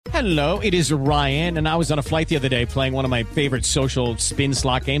Hello, it is Ryan, and I was on a flight the other day playing one of my favorite social spin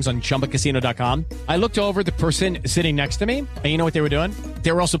slot games on ChumbaCasino.com. I looked over at the person sitting next to me, and you know what they were doing?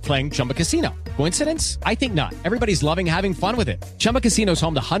 They were also playing Chumba Casino. Coincidence? I think not. Everybody's loving having fun with it. Chumba Casino is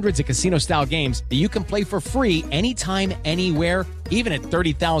home to hundreds of casino-style games that you can play for free anytime, anywhere, even at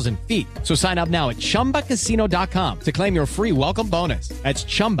 30,000 feet. So sign up now at ChumbaCasino.com to claim your free welcome bonus. That's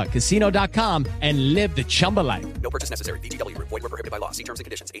ChumbaCasino.com and live the Chumba life. No purchase necessary. VGW. Void where prohibited by law. See terms and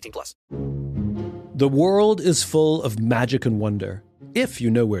conditions. 18+. The world is full of magic and wonder, if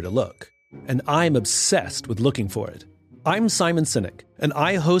you know where to look. And I'm obsessed with looking for it. I'm Simon Sinek, and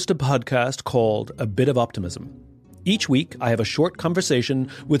I host a podcast called A Bit of Optimism. Each week, I have a short conversation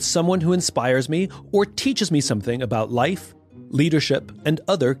with someone who inspires me or teaches me something about life, leadership, and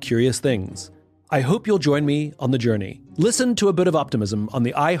other curious things. I hope you'll join me on the journey. Listen to A Bit of Optimism on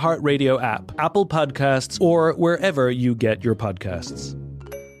the iHeartRadio app, Apple Podcasts, or wherever you get your podcasts.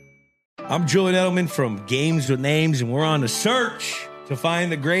 I'm Julian Edelman from Games with Names, and we're on a search to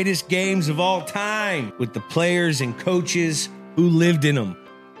find the greatest games of all time with the players and coaches who lived in them.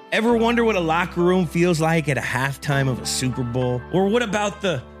 Ever wonder what a locker room feels like at a halftime of a Super Bowl? Or what about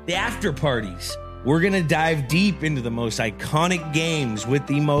the after parties? We're going to dive deep into the most iconic games with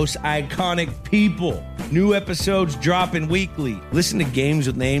the most iconic people. New episodes dropping weekly. Listen to Games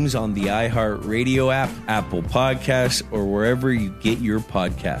with Names on the iHeartRadio app, Apple Podcasts, or wherever you get your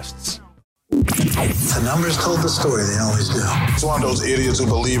podcasts. The numbers told the story. They always do. It's one of those idiots who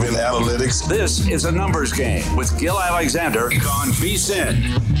believe in analytics. This is A Numbers Game with Gil Alexander on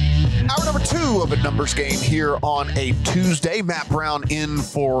VSiN. Hour number 2 of A Numbers Game here on a Tuesday. Matt Brown in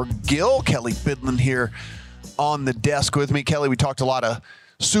for Gil. Kelly Bidlin here on the desk with me. Kelly, we talked a lot of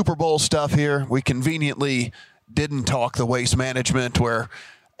Super Bowl stuff here. We conveniently didn't talk the waste management, where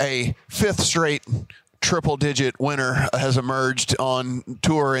a 5th straight triple-digit winner has emerged on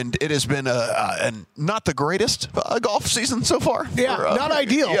tour, and it has been not the greatest golf season so far. Yeah, not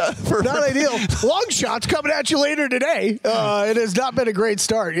ideal. Yeah, not ideal. Long shots coming at you later today. It has not been a great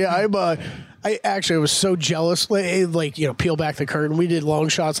start. Yeah, I actually was so jealous. Like, peel back the curtain. We did long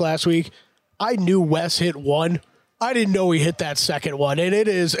shots last week. I knew Wes hit one. I didn't know he hit that second one, and it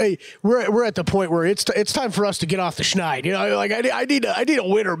is. We're at the point where it's time for us to get off the schneid. I need a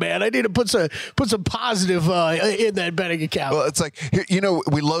winner, man. I need to put some positive in that betting account. Well, it's like,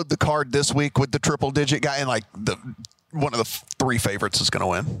 we load the card this week with the triple digit guy, and like one of the 3 favorites is going to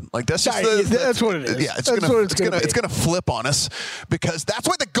win. Like that's just that's what it is. Yeah, it's going to flip on us, because that's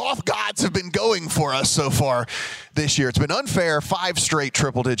what the golf gods have been going for us so far this year. It's been unfair. 5 straight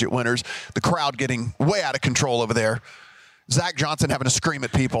triple digit winners. The crowd getting way out of control over there. Zach Johnson having to scream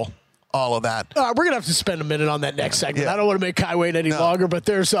at people. All of that. We're going to have to spend a minute on that next segment. Yeah. I don't want to make Kai wait any longer, but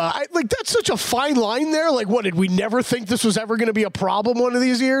there's that's such a fine line there. Like, what, did we never think this was ever going to be a problem one of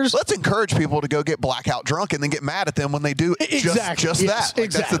these years? Let's encourage people to go get blackout drunk and then get mad at them when they do exactly. just that.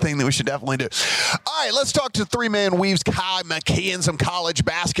 Like, that's the thing that we should definitely do. All right, let's talk to 3-man weaves, Kai McKeon, some college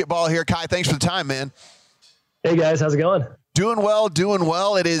basketball here. Kai, thanks for the time, man. Hey, guys. How's it going? Doing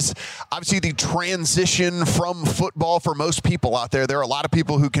well. It is obviously the transition from football for most people out there. There are a lot of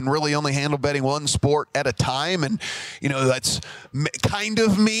people who can really only handle betting one sport at a time. And, that's kind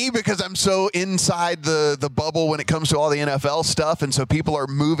of me, because I'm so inside the bubble when it comes to all the NFL stuff. And so people are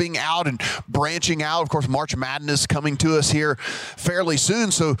moving out and branching out. Of course, March Madness coming to us here fairly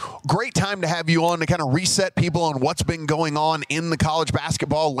soon. So great time to have you on to kind of reset people on what's been going on in the college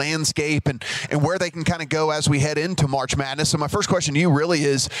basketball landscape and where they can kind of go as we head into March Madness. So my first question to you really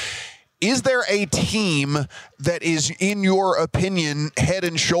is there a team that is, in your opinion, head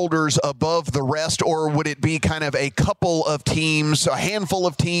and shoulders above the rest, or would it be kind of a couple of teams, a handful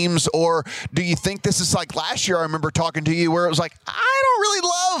of teams, or do you think this is like last year? I remember talking to you where it was like, I don't really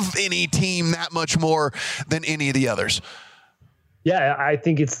love any team that much more than any of the others. Yeah, I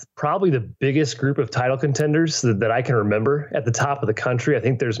think it's probably the biggest group of title contenders that I can remember at the top of the country. I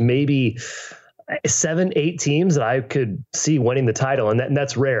think there's maybe 7-8 teams that I could see winning the title, and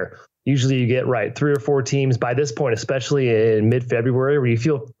that's rare. Usually you get 3 or 4 teams by this point, especially in mid-February, where you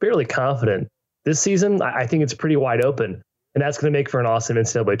feel fairly confident. This season, I think it's pretty wide open, and that's going to make for an awesome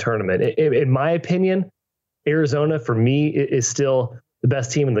NCAA tournament. In my opinion, Arizona, for me, is still the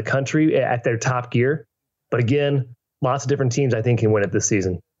best team in the country at their top gear. But again, lots of different teams I think can win it this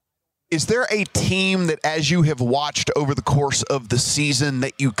season. Is there a team that, as you have watched over the course of the season,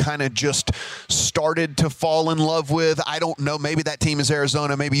 that you kind of just started to fall in love with? I don't know. Maybe that team is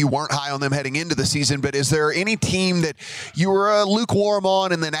Arizona. Maybe you weren't high on them heading into the season. But is there any team that you were lukewarm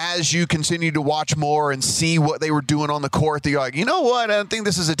on, and then as you continue to watch more and see what they were doing on the court, that you're like, you know what? I think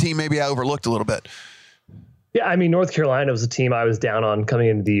this is a team maybe I overlooked a little bit? Yeah, I mean, North Carolina was a team I was down on coming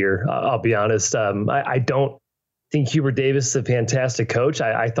into the year. I'll be honest. I don't think Hubert Davis is a fantastic coach.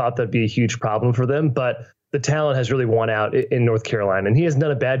 I thought that'd be a huge problem for them, but the talent has really won out in North Carolina, and he hasn't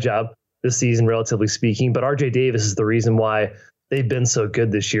done a bad job this season, relatively speaking. But RJ Davis is the reason why they've been so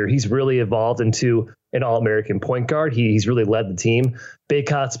good this year. He's really evolved into an All-American point guard. He's really led the team.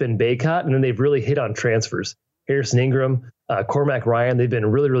 Baycott's been Baycott, and then they've really hit on transfers. Harrison Ingram, Cormac Ryan, they've been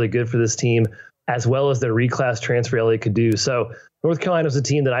really, really good for this team, as well as their reclass transfer Elliott could do. So North Carolina was a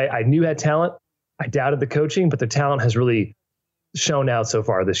team that I knew had talent. I doubted the coaching, but the talent has really shown out so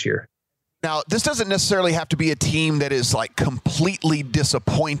far this year. Now, this doesn't necessarily have to be a team that is like completely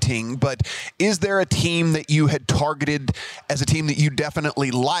disappointing, but is there a team that you had targeted as a team that you definitely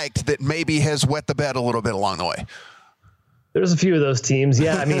liked that maybe has wet the bed a little bit along the way? There's a few of those teams.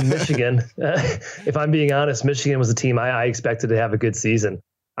 Yeah, I mean, Michigan, if I'm being honest, Michigan was a team I expected to have a good season.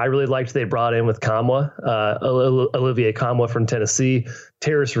 I really liked they brought in with Kamwa, Olivier Kamwa from Tennessee.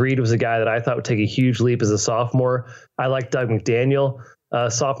 Terrace Reed was a guy that I thought would take a huge leap as a sophomore. I like Doug McDaniel,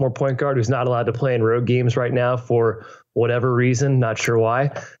 sophomore point guard who's not allowed to play in road games right now for whatever reason, not sure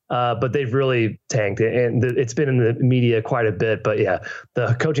why. But they've really tanked it, and it's been in the media quite a bit. But yeah,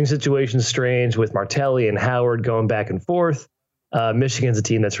 the coaching situation is strange with Martelli and Howard going back and forth. Michigan's a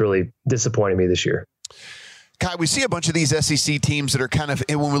team that's really disappointing me this year. Kai, we see a bunch of these SEC teams that are kind of,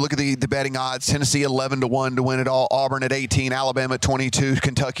 when we look at the betting odds, Tennessee 11-1 to win it all, Auburn at 18, Alabama at 22,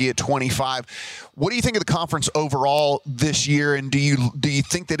 Kentucky at 25. What do you think of the conference overall this year? And do you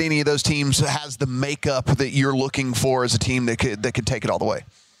think that any of those teams has the makeup that you're looking for as a team that could take it all the way?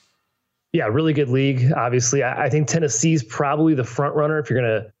 Yeah, really good league. Obviously, I think Tennessee's probably the front runner if you're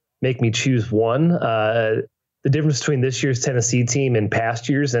going to make me choose one. The difference between this year's Tennessee team and past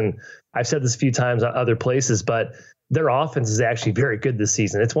years, and I've said this a few times on other places, but their offense is actually very good this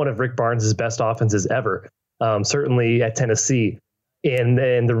season. It's one of Rick Barnes' best offenses ever, certainly at Tennessee. And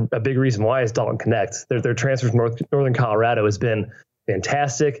a big reason why is Dalton Knecht. Their transfer from Northern Colorado has been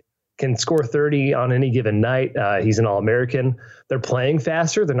fantastic, can score 30 on any given night. He's an All-American. They're playing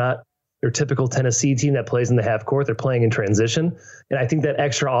faster. They're not their typical Tennessee team that plays in the half court. They're playing in transition. And I think that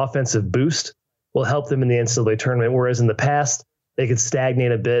extra offensive boost will help them in the NCAA tournament, whereas in the past, they could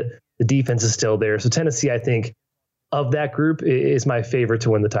stagnate a bit. The defense is still there. So Tennessee, I think, of that group, is my favorite to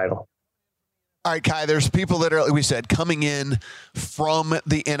win the title. All right, Kai, there's people that are, like we said, coming in from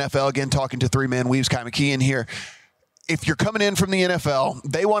the NFL. Again, talking to three-man Weaves, Kai McKeon here. If you're coming in from the NFL,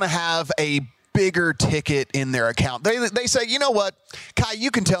 they want to have a bigger ticket in their account. They say, you know what, Kai,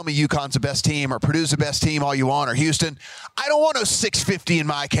 you can tell me UConn's the best team or Purdue's the best team all you want, or Houston. I don't want a 650 in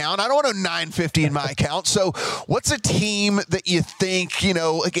my account. I don't want a 950 in my account. So what's a team that you think, you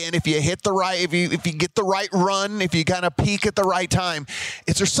know, again, if you hit the right, if you get the right run, if you kind of peak at the right time,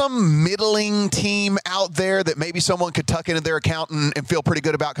 is there some middling team out there that maybe someone could tuck into their account and feel pretty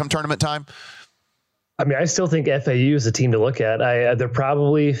good about come tournament time? I mean, I still think FAU is a team to look at. They're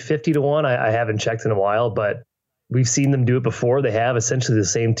probably 50-1. I haven't checked in a while, but we've seen them do it before. They have essentially the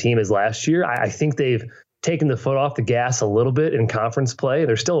same team as last year. I think they've taken the foot off the gas a little bit in conference play.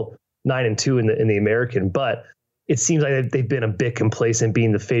 They're still 9-2 in the American, but it seems like they've been a bit complacent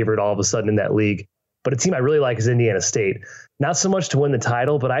being the favorite all of a sudden in that league. But a team I really like is Indiana State. Not so much to win the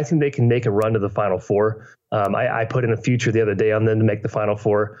title, but I think they can make a run to the Final Four. I put in a future the other day on them to make the Final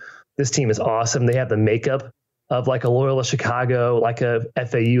Four. This team is awesome. They have the makeup of like a Loyola Chicago, like a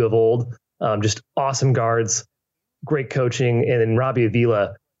FAU of old. Just awesome guards, great coaching. And then Robbie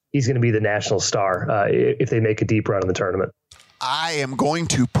Avila, he's going to be the national star if they make a deep run in the tournament. I am going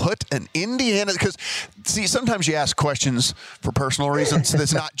to put an Indiana, because see, sometimes you ask questions for personal reasons.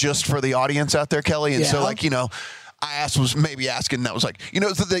 That's not just for the audience out there, Kelly. And so, like, you know, I was asking, that was like, you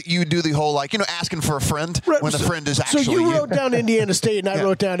know, so that you do the whole, like, you know, asking for a friend when the friend is actually so you. Wrote down Indiana State and I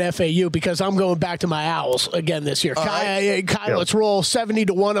wrote down FAU because I'm going back to my Owls again this year. Kai, let's roll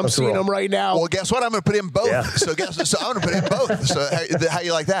 70-1. I'm seeing them right now. Well, guess what? I'm going to put in both. Yeah. So I'm going to put in both. So how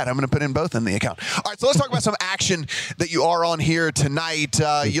you like that? I'm going to put in both in the account. All right, so let's talk about some action that you are on here tonight.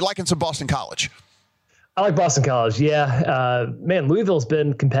 You liking some Boston College? I like Boston College. Yeah. Man, Louisville's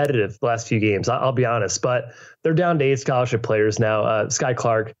been competitive the last few games. I'll be honest, but they're down to 8 scholarship players now. Sky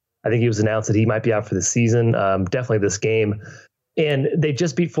Clark, I think he was announced that he might be out for the season. Definitely this game. And they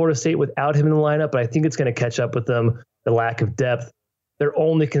just beat Florida State without him in the lineup, but I think it's going to catch up with them. The lack of depth. Their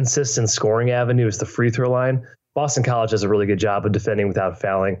only consistent scoring avenue is the free throw line. Boston College does a really good job of defending without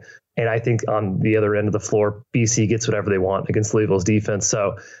fouling. And I think on the other end of the floor, BC gets whatever they want against Louisville's defense.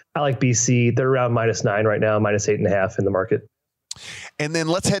 So I like BC. They're around -9 right now, -8.5 in the market. And then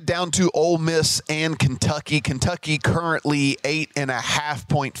let's head down to Ole Miss and Kentucky. Kentucky currently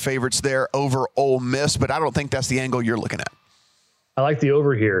 8.5-point favorites there over Ole Miss, but I don't think that's the angle you're looking at. I like the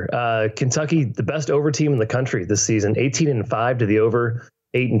over here. Kentucky, the best over team in the country this season, 18-5 to the over,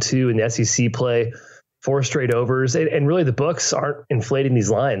 8-2 in the SEC play, 4 straight overs. And really the books aren't inflating these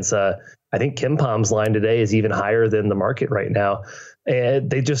lines. I think KenPom's line today is even higher than the market right now. And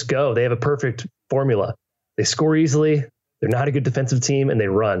they just go. They have a perfect formula. They score easily. They're not a good defensive team, and they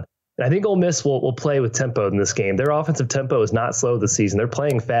run. And I think Ole Miss will play with tempo in this game. Their offensive tempo is not slow this season. They're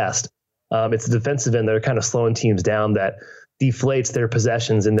playing fast. It's the defensive end that are kind of slowing teams down that deflates their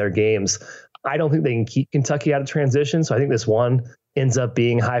possessions in their games. I don't think they can keep Kentucky out of transition. So I think this one ends up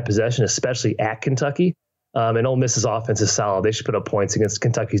being high possession, especially at Kentucky. And Ole Miss's offense is solid. They should put up points against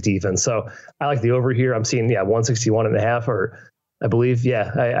Kentucky's defense. So I like the over here. I'm seeing, 161.5, or I believe.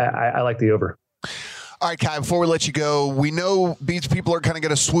 I like the over. All right, Kai, before we let you go, we know these people are kind of going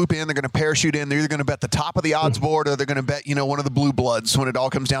to swoop in. They're going to parachute in. They're either going to bet the top of the odds board or they're going to bet, one of the blue bloods when it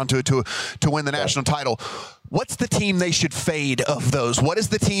all comes down to it to win the national title. What's the team they should fade of those? What is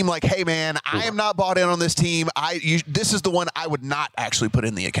the team like, hey, man, I am not bought in on this team. This is the one I would not actually put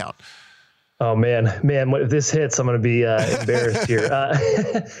in the account. Oh, man, if this hits, I'm going to be embarrassed here.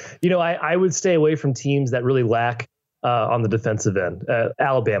 I would stay away from teams that really lack on the defensive end.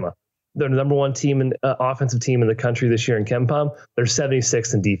 Alabama. They're the number one team offensive team in the country this year in KenPom. They're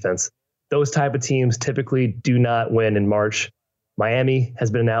 76th in defense. Those type of teams typically do not win in March. Miami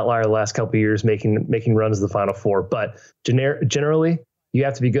has been an outlier the last couple of years, making runs to the Final Four. But generally, you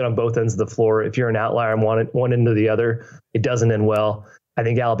have to be good on both ends of the floor. If you're an outlier on one end or the other, it doesn't end well. I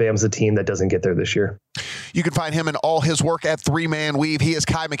think Alabama's a team that doesn't get there this year. You can find him and all his work at 3Man Weave. He is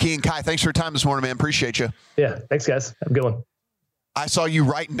Kai McKeon. Kai, thanks for your time this morning, man. Appreciate you. Yeah, thanks, guys. Have a good one. I saw you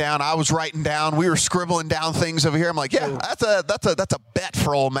writing down. I was writing down. We were scribbling down things over here. I'm like, that's a bet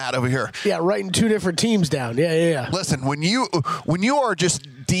for old Matt over here. Yeah, writing 2 different teams down. Yeah. Listen, when you are just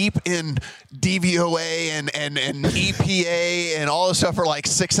deep in DVOA and EPA and all this stuff for like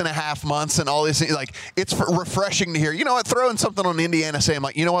 6.5 months and all this, like, it's refreshing to hear. You know what? Throwing something on Indiana State, I'm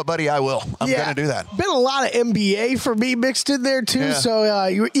like, you know what, buddy, I will. I'm going to do that. Been a lot of NBA for me mixed in there too. Yeah. So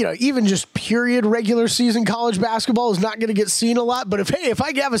even just period regular season college basketball is not going to get seen a lot. But if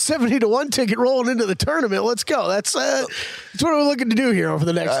I have a 70-1 ticket rolling into the tournament, let's go. That's what we're looking to do here over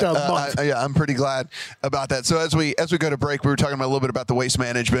the next month. I'm pretty glad about that. So as we go to break, we were talking about a little bit about the waste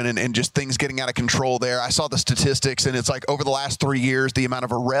management and just things getting out of control there. I saw the statistics, and it's like over the last 3 years, the amount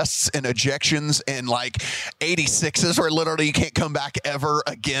of arrests and ejections and like 86s where literally you can't come back ever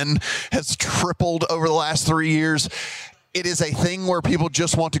again has tripled over the last 3 years. It is a thing where people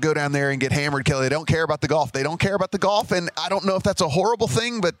just want to go down there and get hammered, Kelly. They don't care about the golf. And I don't know if that's a horrible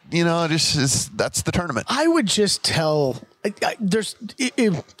thing, but, that's the tournament. I would just tell – I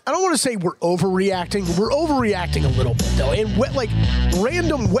don't want to say we're overreacting. We're overreacting a little bit, though. And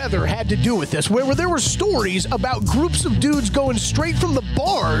random weather had to do with this, where there were stories about groups of dudes going straight from the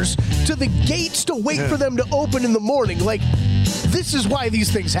bars to the gates to wait for them to open in the morning. Like, this is why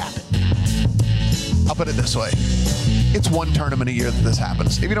these things happen. I'll put it this way. It's one tournament a year that this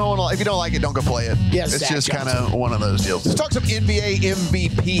happens. If you don't like it, don't go play it. Yes, it's just kind of one of those deals. Let's talk some NBA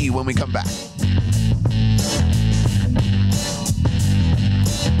MVP when we come back.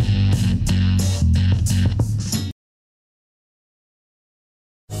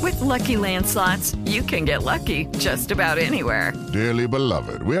 With Lucky Land Slots, you can get lucky just about anywhere. Dearly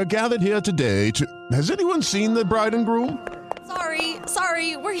beloved, we are gathered here today to... Has anyone seen the bride and groom?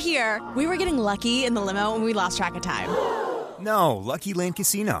 Sorry, we're here. We were getting lucky in the limo and we lost track of time. No, Lucky Land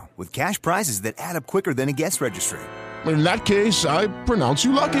Casino, with cash prizes that add up quicker than a guest registry. In that case, I pronounce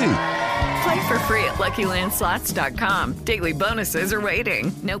you lucky. Play for free at LuckyLandSlots.com. Daily bonuses are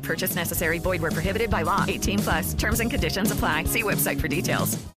waiting. No purchase necessary. Void where prohibited by law. 18+. Terms and conditions apply. See website for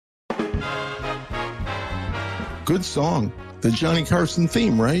details. Good song. The Johnny Carson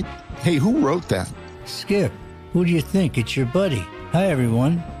theme, right? Hey, who wrote that? Skip. Who do you think? It's your buddy. Hi,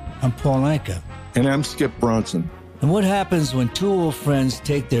 everyone. I'm Paul Anka. And I'm Skip Bronson. And what happens when 2 old friends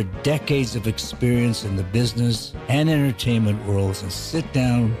take their decades of experience in the business and entertainment worlds and sit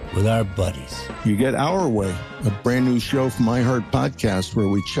down with our buddies? You get Our Way, a brand new show from iHeart Podcast where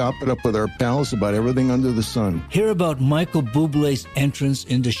we chop it up with our pals about everything under the sun. Hear about Michael Bublé's entrance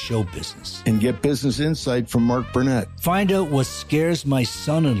into show business. And get business insight from Mark Burnett. Find out what scares my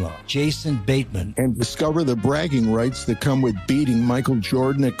son-in-law, Jason Bateman. And discover the bragging rights that come with beating Michael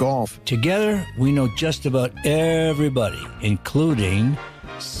Jordan at golf. Together, we know just about everybody, including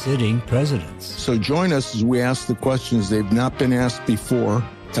sitting presidents. So join us as we ask the questions they've not been asked before,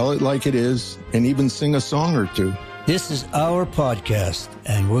 tell it like it is, and even sing a song or two. This is our podcast,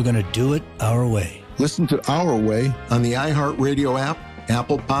 and we're going to do it our way. Listen to Our Way on the iHeartRadio app,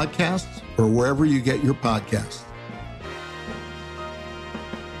 Apple Podcasts, or wherever you get your podcasts.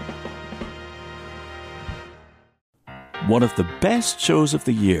 One of the best shows of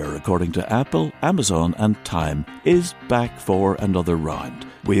the year, according to Apple, Amazon, and Time, is back for another round.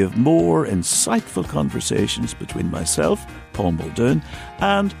 We have more insightful conversations between myself, Paul Muldoon,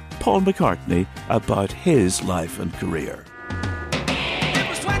 and Paul McCartney about his life and career. It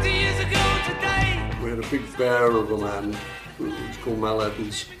was 20 years ago today. We had a big bear of a man who was called Mal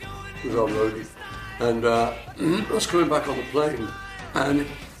Evans, who was our roadie. And I was coming back on the plane, and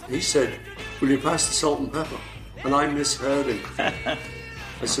he said, "Will you pass the salt and pepper?" And I misheard him.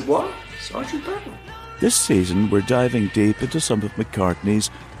 I said, "What? Sergeant Pepper?" This season, we're diving deep into some of McCartney's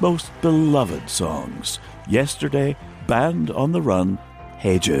most beloved songs. Yesterday, Band on the Run,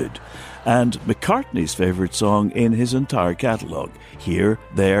 Hey Jude, and McCartney's favourite song in his entire catalogue, Here,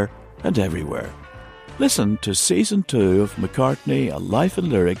 There and Everywhere. Listen to Season 2 of McCartney, A Life in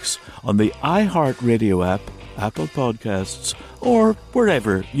Lyrics on the iHeartRadio app, Apple Podcasts, or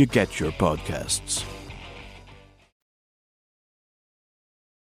wherever you get your podcasts.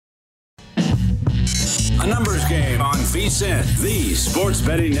 A numbers game on VSiN, the sports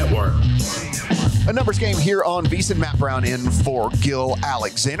betting network. A numbers game here on VSiN. Matt Brown in for Gil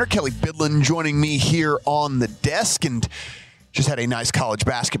Alexander. Kelly Bidlin joining me here on the desk, and just had a nice college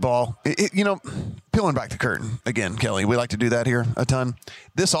basketball. Peeling back the curtain again, Kelly. We like to do that here a ton.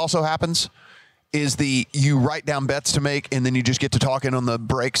 This also happens. Is you write down bets to make, and then you just get to talking on the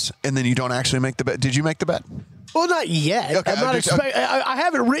breaks, and then you don't actually make the bet. Did you make the bet? Well, not yet. Okay, I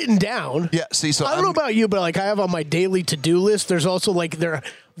have it written down. Yeah, see, so I don't know about you, but I have on my daily to-do list, there's also there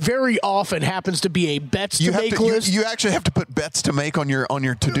very often happens to be a bets to make list. You actually have to put bets to make on your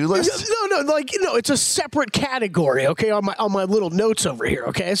to-do list? No, it's a separate category, okay, on my little notes over here,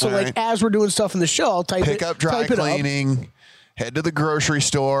 okay? So as we're doing stuff in the show, I'll type Pick up dry cleaning. Head to the grocery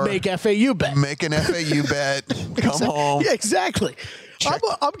store. Make FAU bet. Make an FAU bet. Come home. Yeah, exactly.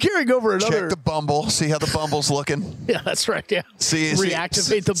 I'm carrying over another. Check the Bumble. See how the Bumble's looking. Yeah, that's right. Yeah.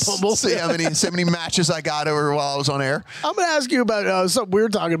 Reactivate the Bumble. See how many matches I got over while I was on air. I'm going to ask you about something we were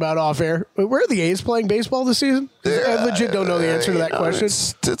talking about off air. Where are the A's playing baseball this season? I legit don't know the answer to that question.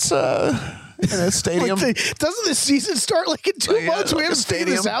 It's in a stadium. Doesn't the season start in 2 months? We haven't figured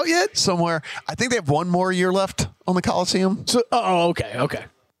this out yet? Somewhere. I think they have one more year left on the Coliseum. So, okay.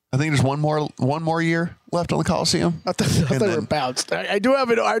 I think there's one more year left on the Coliseum. I thought they were bounced. I do have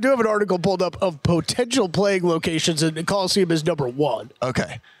an article pulled up of potential playing locations, and the Coliseum is number 1.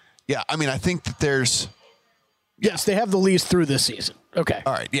 Okay. Yeah, I think that there's... Yes, they have the lease through this season. Okay.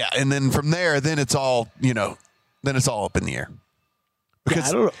 All right, yeah, and then from there, then it's all, then it's all up in the air.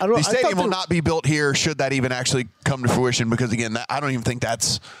 Because the stadium will not be built here should that even actually come to fruition, because, again, I don't even think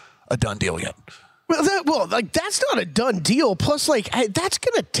that's a done deal yet. Well, that's not a done deal. Plus, that's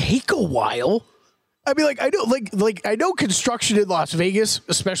gonna take a while. I know construction in Las Vegas,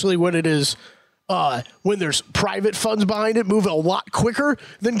 especially when it is when there's private funds behind it, move a lot quicker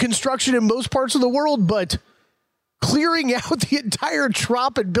than construction in most parts of the world. But clearing out the entire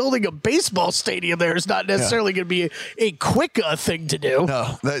Trop and building a baseball stadium there is not necessarily going to be a quick thing to do.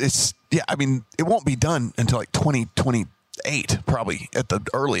 No, it won't be done until 2028, probably at the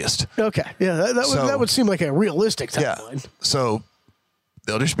earliest. Okay, yeah, that would seem like a realistic timeline. Yeah. So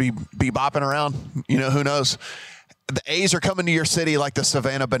they'll just be bopping around. Who knows? The A's are coming to your city like the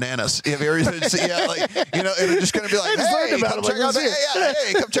Savannah Bananas. Have you ever it's just going to be like, hey, come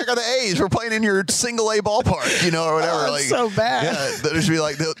check out the A's. We're playing in your single A ballpark, or whatever. Oh, so bad. Yeah, they'll just be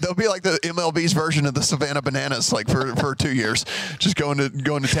like, they'll be like the MLB's version of the Savannah Bananas, for 2 years, just going to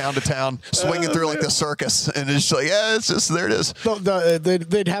town to town, swinging through like the circus, and it's just like, yeah, it's just there it is.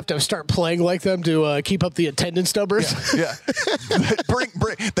 They'd have to start playing like them to keep up the attendance numbers. Yeah.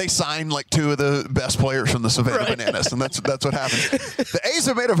 They signed 2 of the best players from the Savannah Bananas. And that's what happened. The A's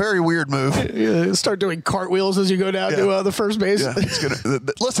have made a very weird move. Yeah, start doing cartwheels as you go down to the first base. Yeah,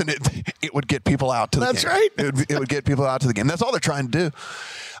 listen, it would get people out to the game. That's right. It would get people out to the game. That's all they're trying to do.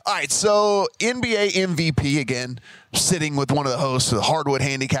 All right, so NBA MVP again, sitting with one of the hosts of the Hardwood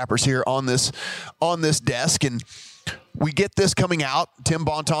Handicappers here on this desk, and we get this coming out. Tim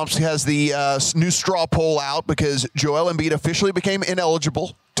Bontemps has the new straw poll out because Joel Embiid officially became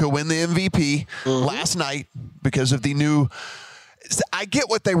ineligible to win the MVP last night because of the new. I get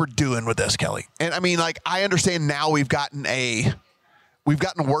what they were doing with this, Kelly, and I understand now we've gotten a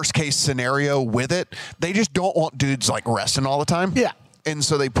worst case scenario with it. They just don't want dudes resting all the time. Yeah, and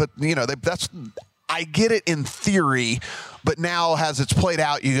so they put I get it in theory, but now as it's played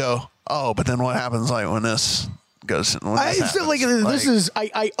out, you go, oh, but then what happens when this goes.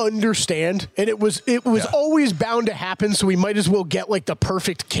 I understand, and it was always bound to happen. So we might as well get like the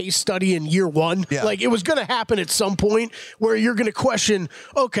perfect case study in year one. Yeah. Like it was going to happen at some point where you're going to question,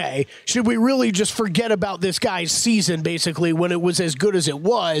 okay, should we really just forget about this guy's season basically when it was as good as it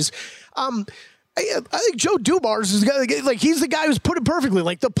was? I think Joe Dumars is the guy, like he's the guy who's put it perfectly.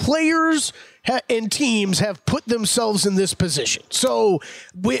 Like the players and teams have put themselves in this position. So,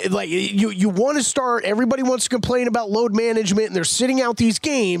 you want to start. Everybody wants to complain about load management, and they're sitting out these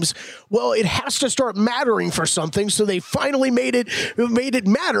games. Well, it has to start mattering for something. So they finally made it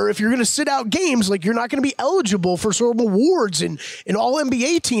matter. If you're going to sit out games, like you're not going to be eligible for sort of awards and all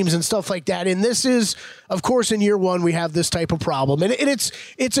NBA teams and stuff like that. And this is, of course, in year one we have this type of problem, and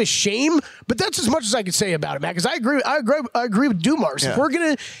it's a shame. But that's as much as I can say about it, Matt. Because I agree with Dumars. Yeah.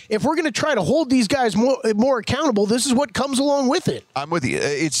 If we're gonna try to hold these guys more accountable, this is what comes along with it. I'm with you.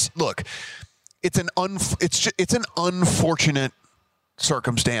 It's an unfortunate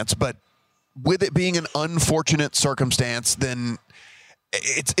circumstance, but with it being an unfortunate circumstance, then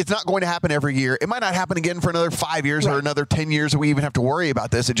it's not going to happen every year. It might not happen again for another 5 years or another 10 years that we even have to worry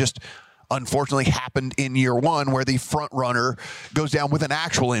about this. It just unfortunately happened in year one where the front runner goes down with an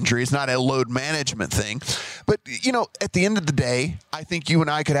actual injury. It's not a load management thing. But, at the end of the day, I think you and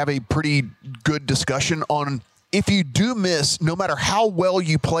I could have a pretty good discussion on if you do miss, no matter how well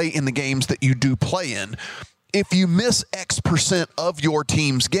you play in the games that you do play in, if you miss X% of your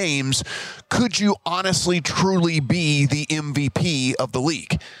team's games, could you honestly, truly be the MVP of the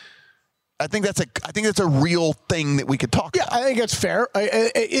league? I think that's a real thing that we could talk about. I think that's fair. I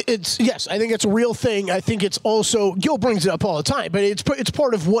think it's a real thing. I think it's also, Gil brings it up all the time, but it's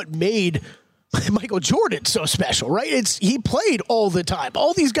part of what made Michael Jordan so special, right? He played all the time.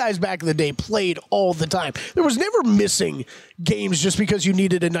 All these guys back in the day played all the time. There was never missing games just because you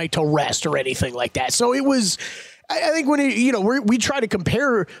needed a night to rest or anything like that. So it was, I think when we try to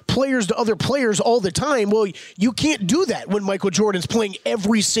compare players to other players all the time. Well, you can't do that when Michael Jordan's playing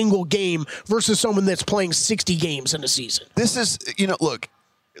every single game versus someone that's playing 60 games in a season. This is, look,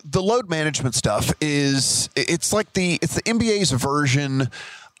 the load management stuff it's the NBA's version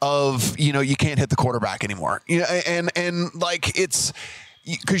of, you can't hit the quarterback anymore. And like it's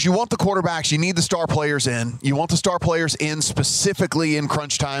because you want the quarterbacks, you need the star players in. You want the star players in specifically in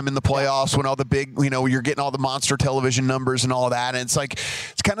crunch time in the playoffs when all the big, you're getting all the monster television numbers and all of that. And it's like,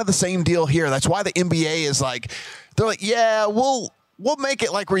 it's kind of the same deal here. That's why the NBA is like, they're like, yeah, we'll make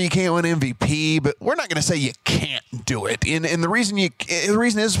it like where you can't win MVP, but we're not going to say you can't do it. And the reason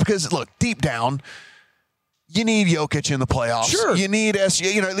is because, look, deep down, you need Jokic in the playoffs. Sure. You need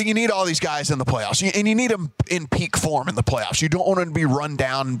you need all these guys in the playoffs, and you need them in peak form in the playoffs. You don't want them to be run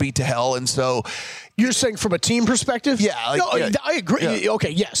down and beat to hell. And so, you're saying from a team perspective, I agree. Yeah. Okay,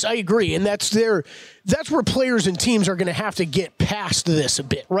 yes, I agree, and that's where players and teams are going to have to get past this a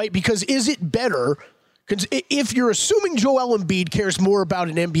bit, right? Because is it better? Because if you're assuming Joel Embiid cares more about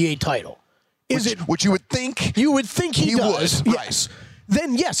an NBA title, which you would think? You would think he does. Would, yes. Right.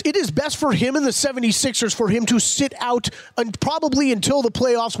 Then, yes, it is best for him and the 76ers for him to sit out probably until the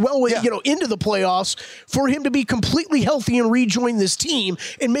playoffs, into the playoffs, for him to be completely healthy and rejoin this team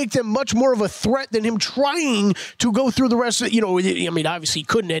and make them much more of a threat than him trying to go through the rest of it. Obviously he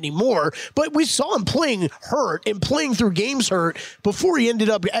couldn't anymore, but we saw him playing hurt and playing through games hurt before he ended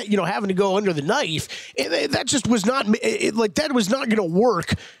up, having to go under the knife. That just was not, that was not going to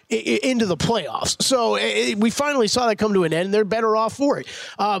work into the playoffs. So we finally saw that come to an end. They're better off for it.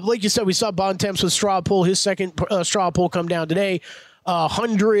 Like you said, we saw Bontemps with straw poll. His second straw poll come down today.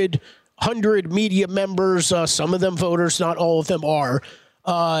 100 media members, some of them voters, not all of them are,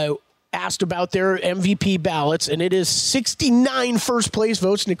 asked about their MVP ballots, and it is 69 first place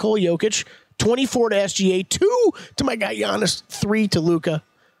votes, Nikola Jokic, 24 to SGA, 2 to my guy Giannis, 3 to Luka.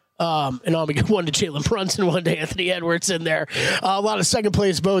 And I'll get 1 to Jalen Brunson, 1 to Anthony Edwards in there. A lot of second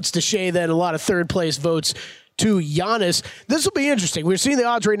place votes to Shea, then a lot of third place votes to Giannis. This will be interesting. We're seeing the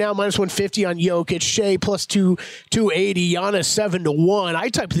odds right now, minus 150 on Jokic, Shea plus 280, Giannis 7-1. I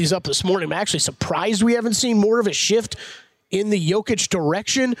typed these up this morning. I'm actually surprised we haven't seen more of a shift in the Jokic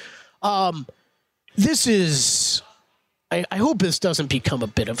direction. This is, I hope this doesn't become a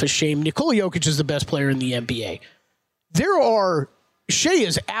bit of a shame. Nikola Jokic is the best player in the NBA. Shea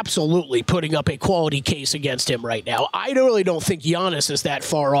is absolutely putting up a quality case against him right now. I really don't think Giannis is that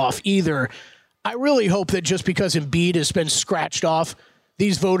far off either. I really hope that just because Embiid has been scratched off,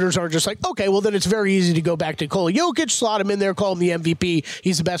 these voters are just like, okay, well, then it's very easy to go back to Nikola Jokic, slot him in there, call him the MVP.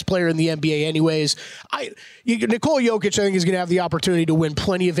 He's the best player in the NBA anyways. Nikola Jokic, I think, is going to have the opportunity to win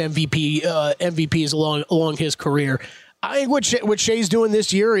plenty of MVPs along his career. I think what Shea's doing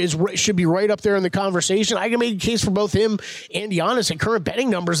this year should be right up there in the conversation. I can make a case for both him and Giannis at current betting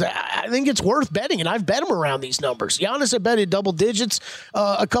numbers. I think it's worth betting, and I've bet him around these numbers. Giannis, I bet in double digits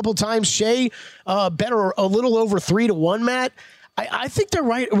a couple times. Shea, better a little over 3-1, Matt. I think they're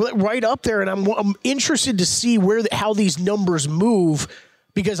right up there, and I'm interested to see how these numbers move,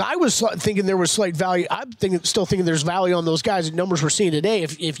 because I was thinking there was slight value. I'm still thinking there's value on those guys and numbers we're seeing today.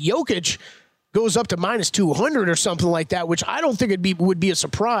 If Jokic goes up to minus 200 or something like that, which I don't think would be a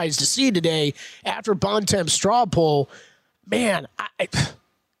surprise to see today after Bontemps straw poll, man,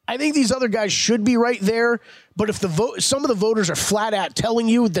 I think these other guys should be right there. But if some of the voters are flat out telling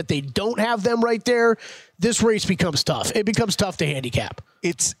you that they don't have them right there, this race becomes tough. It becomes tough to handicap.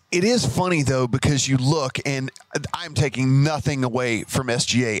 It is funny, though, because you look, and I'm taking nothing away from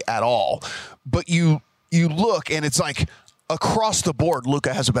SGA at all, but you look, and it's like, across the board,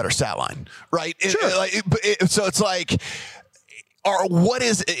 Luka has a better stat line, right? Sure. So it's like, what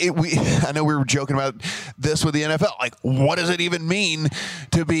is it? I know we were joking about this with the NFL. Like, what does it even mean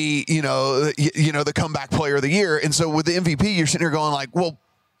to be, the comeback player of the year? And so with the MVP, you're sitting here going like, well,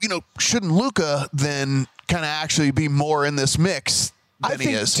 shouldn't Luka then kind of actually be more in this mix than he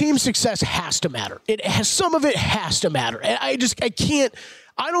is? Team success has to matter. Some of it has to matter. And I can't.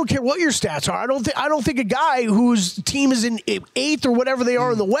 I don't care what your stats are. I don't think a guy whose team is in 8th or whatever they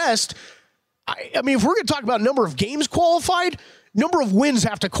are in the West. I mean, if we're going to talk about number of games qualified, number of wins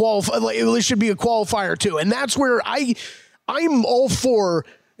have to qualify. It should be a qualifier too, and that's where I'm all for.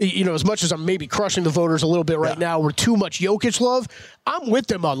 As much as I'm maybe crushing the voters a little bit right now, we're too much Jokic love. I'm with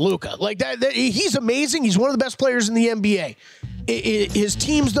them on Luka. Like that, he's amazing. He's one of the best players in the NBA. His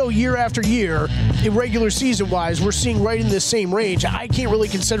teams, though, year after year, regular season-wise, we're seeing right in the same range. I can't really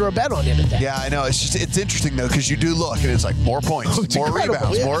consider a bet on him at that. Yeah, I know. It's interesting, though, because you do look, and it's like more points, more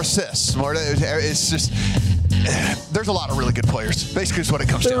rebounds, more assists. It's just there's a lot of really good players. Basically, is what it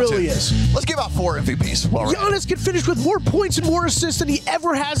comes down to. There really is. Let's give out 4 MVPs. Giannis can finish with more points and more assists than he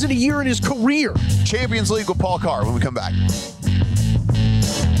ever has in a year in his career. Champions League with Paul Carr when we come back.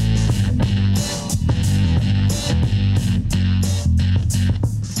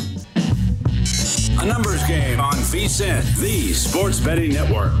 A numbers game on VSiN, the sports betting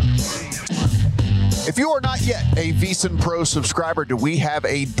network. If you are not yet a VSiN Pro subscriber, do we have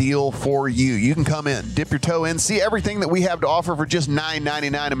a deal for you? You can come in, dip your toe in, see everything that we have to offer for just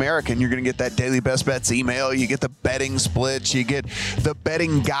 $9.99 American. You're going to get that daily best bets email. You get the betting splits. You get the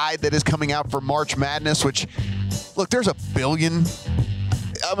betting guide that is coming out for March Madness, which, look, there's a billion.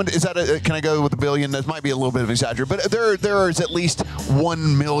 Can I go with a billion? That might be a little bit of an exaggeration, but there is at least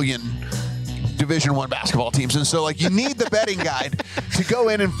 1 million Division I basketball teams. And so, you need the betting guide to go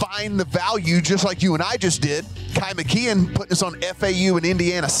in and find the value, just like you and I just did. Kai McKeon putting us on FAU and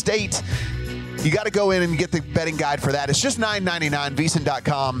Indiana State. You got to go in and get the betting guide for that. It's just $9.99,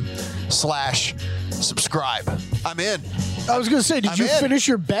 VSiN.com/subscribe. I'm in. I was going to say, did you finish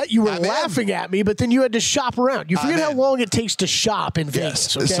your bet? You were laughing at me, but then you had to shop around. You forget how long it takes to shop in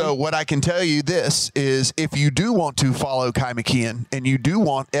Vegas. Okay? So what I can tell you this is, if you do want to follow Kai McKeon and you do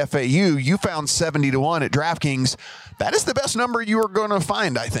want FAU, you found 70-1 at DraftKings. That is the best number you are going to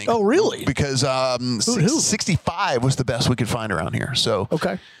find, I think. Oh, really? Because 65 was the best we could find around here. So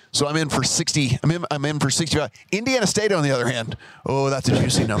okay. So I'm in for 60. I'm in for 65. Indiana State, on the other hand, that's a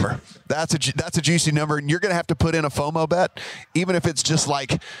juicy number. That's a juicy number, and you're going to have to put in a FOMO bet, even if it's just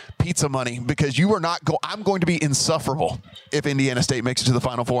like pizza money, because you are not I'm going to be insufferable if Indiana State makes it to the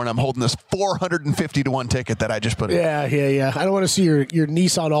Final Four, and I'm holding this 450-1 ticket that I just put in. Yeah. I don't want to see your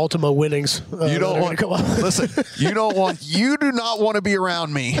Nissan Altima winnings. You don't want to come up. Listen. You do not want to be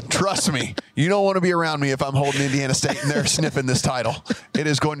around me. Trust me. You don't want to be around me if I'm holding Indiana State and they're sniffing this title. It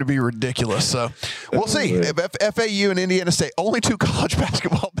is going to be ridiculous. So we'll see. If FAU and Indiana State, only 2 college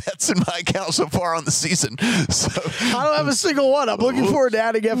basketball bets in my account so far on the season. So I don't have a single one. I'm looking forward to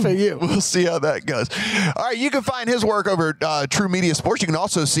adding FAU. We'll see how that goes. All right, you can find his work over True Media Sports. You can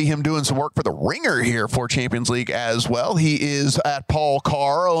also see him doing some work for the Ringer here for Champions League as well. He is at Paul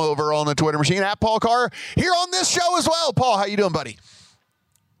Carr over on the Twitter machine, at Paul Carr here on this show as well. Paul, how you doing, buddy?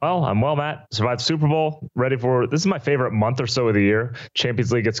 Well, I'm well, Matt. Survived Super Bowl. This is my favorite month or so of the year.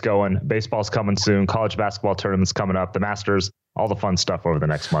 Champions League gets going. Baseball's coming soon. College basketball tournaments coming up. The Masters. All the fun stuff over the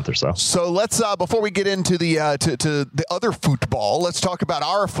next month or so. So let's before we get into the to the other football, let's talk about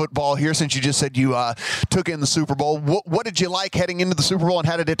our football here. Since you just said you took in the Super Bowl, what did you like heading into the Super Bowl, and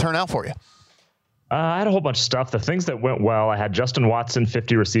how did it turn out for you? I had a whole bunch of stuff. The things that went well, I had Justin Watson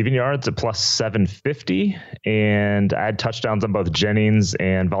 50 receiving yards at plus 750, and I had touchdowns on both Jennings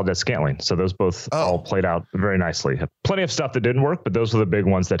and Valdez-Scantling. So those both all played out very nicely. Plenty of stuff that didn't work, but those were the big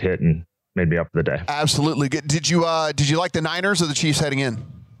ones that hit and made me up for the day. Absolutely good. Did you like the Niners or the Chiefs heading in?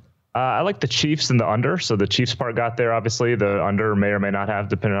 I like the Chiefs and the under. So the Chiefs part got there. Obviously, the under may or may not have,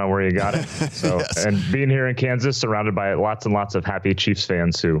 depending on where you got it. So, yes. And being here in Kansas, surrounded by lots and lots of happy Chiefs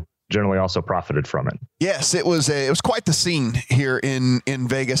fans who generally also profited from it. Yes, it was quite the scene here in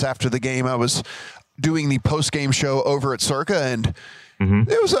Vegas after the game. I was doing the post game show over at Circa, and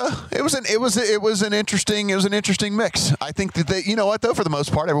it was an interesting mix. I think that you know what though, for the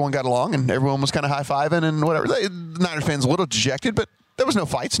most part, everyone got along and everyone was kind of high fiving and whatever. The Niners fans a little dejected, but there was no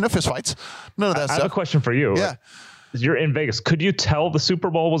fights, no fist fights, none of that stuff. I have a question for you. Yeah. You're in Vegas. Could you tell the Super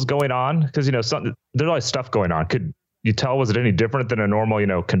Bowl was going on? Because, there's always stuff going on. Could you tell, was it any different than a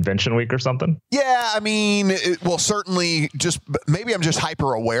normal, convention week or something? Yeah, I mean, certainly maybe I'm just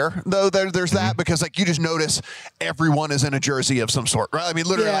hyper aware, though. There's that because, you just notice everyone is in a jersey of some sort, right? I mean,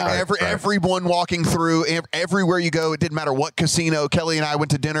 literally, everyone walking through, everywhere you go, it didn't matter what casino. Kelly and I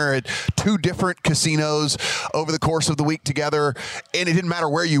went to dinner at 2 different casinos over the course of the week together, and it didn't matter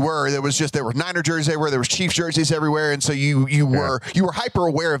where you were. There were Niner jerseys everywhere, there was Chiefs jerseys everywhere, and so you were hyper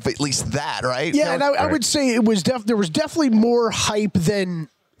aware of at least that, right? Yeah, and I would say there was definitely more hype than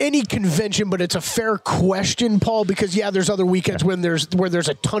any convention, but it's a fair question, Paul, because there's other weekends where there's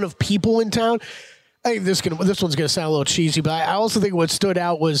a ton of people in town. I think this one's going to sound a little cheesy, but I also think what stood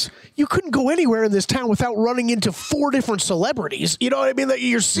out was you couldn't go anywhere in this town without running into 4 different celebrities. You know what I mean? That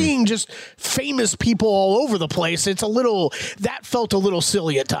you're seeing just famous people all over the place. That felt a little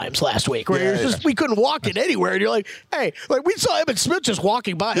silly at times last week, where we couldn't walk in anywhere, and you're like, hey, we saw Emmitt Smith just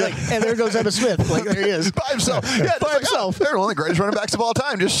walking by, and there goes Emmitt Smith, there he is by himself. Yeah, by himself. They're one of the greatest running backs of all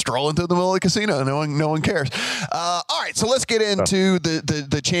time, just strolling through the middle of the casino. No one cares. All right, so let's get into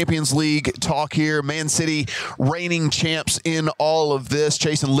the Champions League talk here. Man City reigning champs in all of this,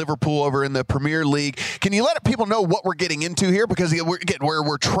 chasing Liverpool over in the Premier League. Can you let people know what we're getting into here? Because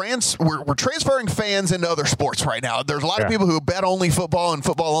we're transferring fans into other sports right now. There's a lot of people who bet only football and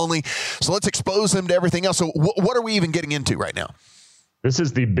football only. So let's expose them to everything else. So what are we even getting into right now? This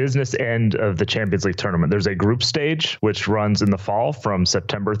is the business end of the Champions League tournament. There's a group stage, which runs in the fall from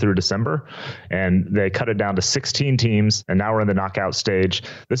September through December, and they cut it down to 16 teams, and now we're in the knockout stage.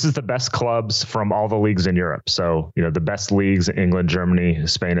 This is the best clubs from all the leagues in Europe. So, the best leagues, England, Germany,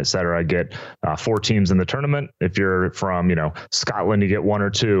 Spain, et cetera, get 4 teams in the tournament. If you're from, Scotland, you get 1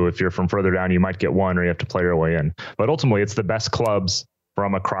 or 2. If you're from further down, you might get 1, or you have to play your way in. But ultimately, it's the best clubs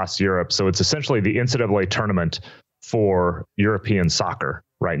from across Europe. So it's essentially the NCAA tournament for European soccer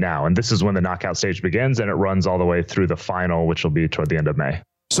right now. And this is when the knockout stage begins, and it runs all the way through the final, which will be toward the end of May.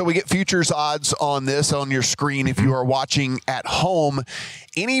 So we get futures odds on this on your screen if you are watching at home.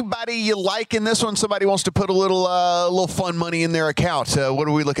 Anybody you like in this one? Somebody wants to put a little fun money in their account. What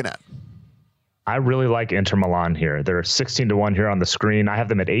are we looking at? I really like Inter Milan here. They're 16-1 here on the screen. I have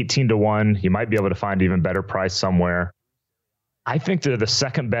them at 18-1. You might be able to find even better price somewhere. I think they're the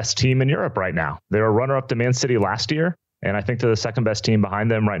second best team in Europe right now. They were runner-up to Man City last year, and I think they're the second best team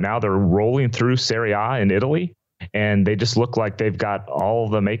behind them right now. They're rolling through Serie A in Italy, and they just look like they've got all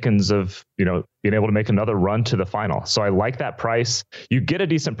the makings of, being able to make another run to the final. So I like that price. You get a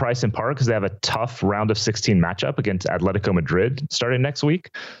decent price in part because they have a tough round of 16 matchup against Atletico Madrid starting next week.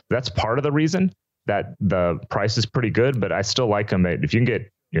 That's part of the reason that the price is pretty good, but I still like them. If you can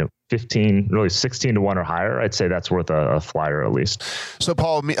get 15, really 16-1 or higher, I'd say that's worth a flyer at least. So,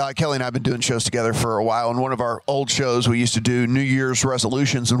 Paul, Kelly and I have been doing shows together for a while. And one of our old shows, we used to do New Year's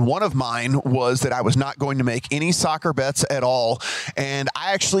resolutions. And one of mine was that I was not going to make any soccer bets at all. And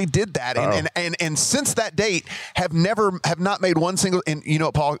I actually did that. And since that date, have not made one single. And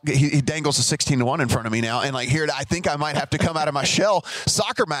Paul, he dangles a 16-1 in front of me now. And here, I think I might have to come out of my shell.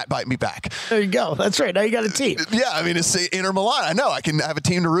 Soccer Matt bite me back. There you go. That's right. Now you got a team. Yeah, I mean, it's Inter Milan. I know I can have a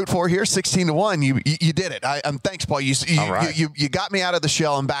team to root for here. 16-1. You did it. Thanks, Paul. You got me out of the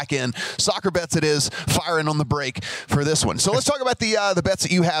shell and back in. Soccer bets it is. Firing on the break for this one. So let's talk about the bets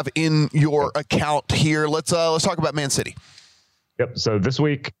that you have in your account here. Let's talk about Man City. Yep. So this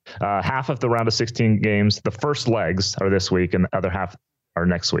week, half of the round of 16 games, the first legs are this week, and the other half are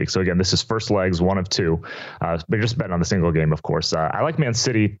next week. So again, this is first legs, 1 of 2. But just betting on the single game, of course. I like Man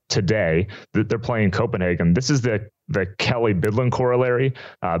City today. They're playing Copenhagen. This is the Kelly Bidlin corollary.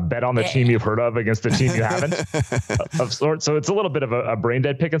 Bet on the team you've heard of against the team you haven't of sorts. So it's a little bit of a brain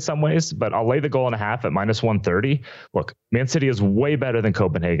dead pick in some ways, but I'll lay the goal and a half at -130. Look, Man City is way better than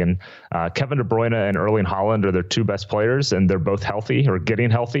Copenhagen. Kevin De Bruyne and Erling Haaland are their 2 best players, and they're both healthy or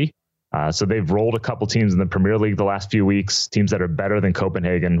getting healthy. So they've rolled a couple teams in the Premier League the last few weeks, teams that are better than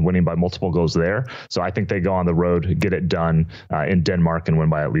Copenhagen, winning by multiple goals there. So I think they go on the road, get it done in Denmark, and win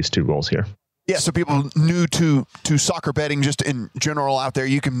by at least 2 goals here. Yeah, so people new to soccer betting, just in general out there,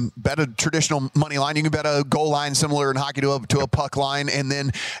 you can bet a traditional money line. You can bet a goal line similar in hockey to a puck line, and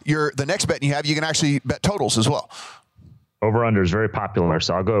then the next bet you have, you can actually bet totals as well. Over-under is very popular,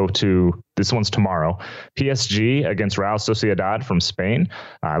 so I'll go to this one's tomorrow. PSG against Real Sociedad from Spain.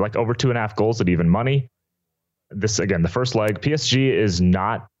 I like over 2.5 goals at even money. This, again, the first leg. PSG is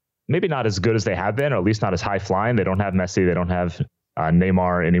maybe not as good as they have been, or at least not as high-flying. They don't have Messi. They don't have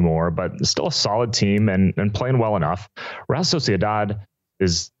Neymar anymore, but still a solid team and playing well enough. Real Sociedad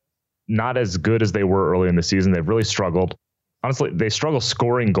is not as good as they were early in the season. They've really struggled. Honestly, they struggle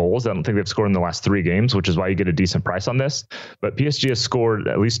scoring goals. I don't think they've scored in the last 3 games, which is why you get a decent price on this. But PSG has scored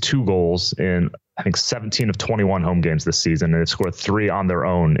at least 2 goals in, I think, 17 of 21 home games this season, and they've scored 3 on their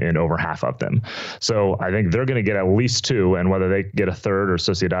own in over half of them. So I think they're going to get at least 2, and whether they get a third or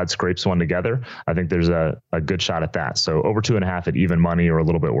Sociedad scrapes one together, I think there's a good shot at that. So over 2.5 at even money or a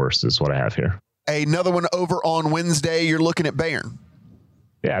little bit worse is what I have here. Another one over on Wednesday, you're looking at Bayern.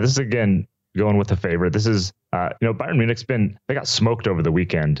 Yeah, this is, again, going with the favorite. This is, Bayern Munich's they got smoked over the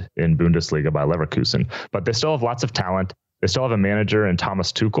weekend in Bundesliga by Leverkusen, but they still have lots of talent. They still have a manager in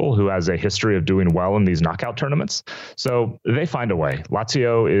Thomas Tuchel who has a history of doing well in these knockout tournaments. So they find a way.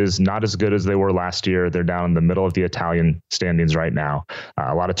 Lazio is not as good as they were last year. They're down in the middle of the Italian standings right now.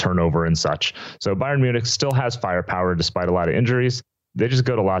 A lot of turnover and such. So Bayern Munich still has firepower despite a lot of injuries. They just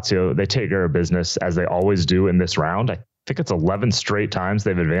go to Lazio. They take care of business as they always do in this round. I think it's 11 straight times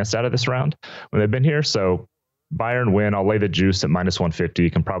they've advanced out of this round when they've been here. So Bayern win. I'll lay the juice at -150. You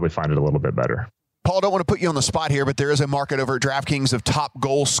can probably find it a little bit better. Paul, don't want to put you on the spot here, but there is a market over at DraftKings of top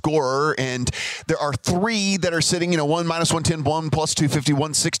goal scorer, and there are 3 that are sitting, one -110, one +250,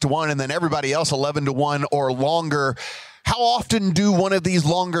 one 6-1, and then everybody else 11-1 or longer. How often do one of these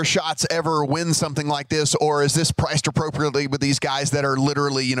longer shots ever win something like this, or is this priced appropriately with these guys that are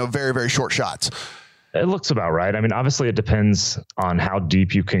literally, very, very short shots? It looks about right. I mean, obviously it depends on how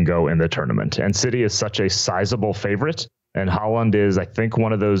deep you can go in the tournament. And City is such a sizable favorite, and Haaland is, I think,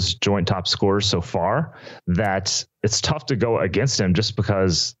 one of those joint top scorers so far that it's tough to go against him just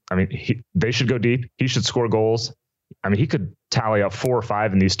because, they should go deep. He should score goals. He could tally up 4 or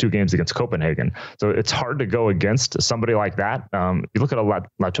 5 in these 2 games against Copenhagen. So it's hard to go against somebody like that. You look at a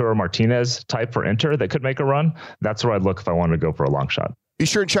Lautaro Martinez type for Inter that could make a run. That's where I'd look if I wanted to go for a long shot. Be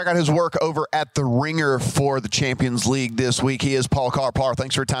sure and check out his work over at The Ringer for the Champions League this week. He is Paul Carr. Paul,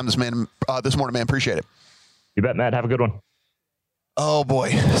 thanks for your time this morning, man. Appreciate it. You bet, Matt. Have a good one. Oh,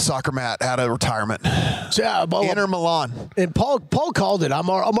 boy. Soccer Matt out of retirement. So, yeah, Inter Milan. And Paul called it. I'm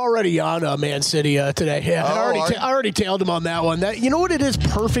already on Man City today. Yeah, I already tailed him on that one. You know what it is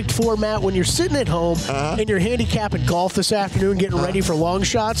perfect for, Matt? When you're sitting at home and you're handicapping golf this afternoon, getting ready for long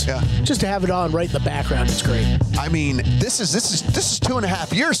shots, just to have it on right in the background, it's great. This is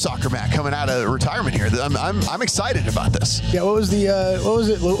 2.5 years Soccer Matt coming out of retirement here. I'm excited about this. Yeah, what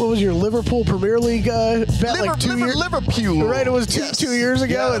was your Liverpool Premier League bet? Like 2 years? Liverpool. Right, it was 2 years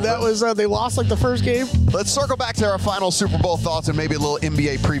ago, and that was they lost like the first game. Let's circle back to our final Super Bowl thoughts and maybe a little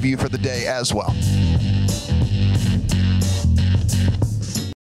NBA preview for the day as well.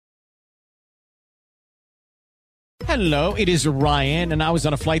 Hello, it is Ryan, and I was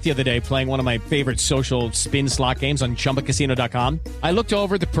on a flight the other day playing one of my favorite social spin slot games on ChumbaCasino.com. I looked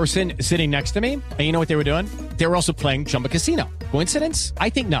over at the person sitting next to me, and you know what they were doing? They were also playing Chumba Casino. Coincidence? I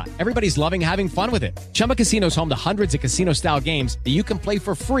think not. Everybody's loving having fun with it. Chumba Casino is home to hundreds of casino-style games that you can play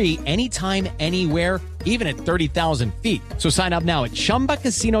for free anytime, anywhere, even at 30,000 feet. So sign up now at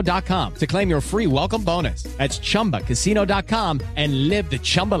ChumbaCasino.com to claim your free welcome bonus. That's ChumbaCasino.com and live the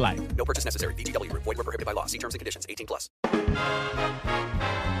Chumba life. No purchase necessary. VGW. Void where prohibited by law. See terms and conditions. 18+.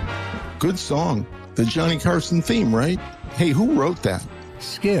 Good song. The Johnny Carson theme, right? Hey, who wrote that?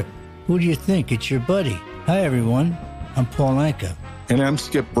 Skip, who do you think? It's your buddy. Hi, everyone. I'm Paul Anka. And I'm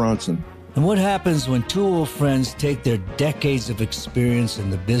Skip Bronson. And what happens when 2 old friends take their decades of experience in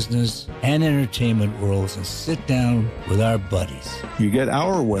the business and entertainment worlds and sit down with our buddies? You get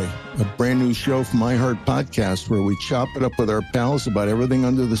Our Way, a brand new show from iHeart Podcast where we chop it up with our pals about everything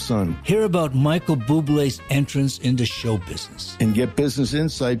under the sun. Hear about Michael Bublé's entrance into show business. And get business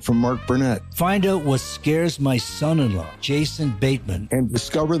insight from Mark Burnett. Find out what scares my son-in-law, Jason Bateman. And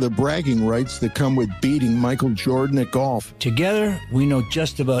discover the bragging rights that come with beating Michael Jordan at golf. Together, we know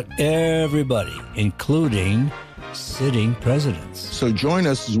just about everybody, including sitting presidents. So join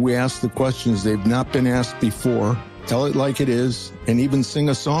us as we ask the questions they've not been asked before, tell it like it is, and even sing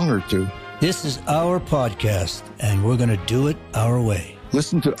a song or two. This is our podcast, and we're going to do it our way.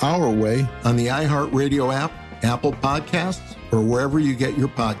 Listen to Our Way on the iHeartRadio app, Apple Podcasts, or wherever you get your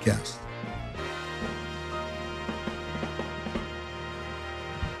podcasts.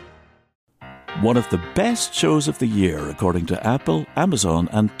 One of the best shows of the year, according to Apple, Amazon,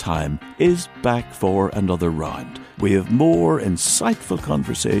 and Time, is back for another round. We have more insightful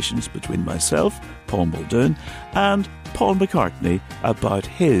conversations between myself, Paul Muldoon, and Paul McCartney about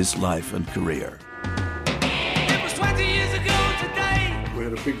his life and career. It was 20 years ago today. We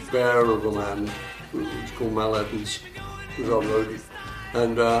had a big bear of a man, who was called Mal Evans, who was our roadie.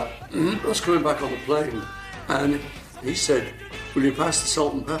 And I was coming back on the plane, and he said, "Will you pass the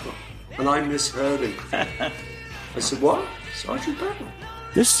salt and pepper?" And I misheard him. I said, "What? Sergeant Pepper?"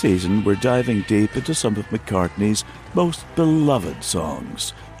 This season, we're diving deep into some of McCartney's most beloved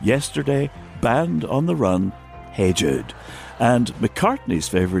songs. Yesterday, Band on the Run, Hey Jude. And McCartney's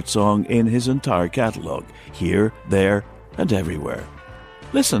favourite song in his entire catalogue, Here, There and Everywhere.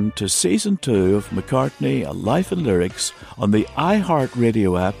 Listen to Season 2 of McCartney, A Life in Lyrics on the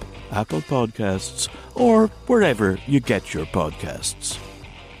iHeartRadio app, Apple Podcasts, or wherever you get your podcasts.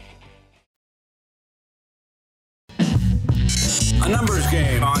 A numbers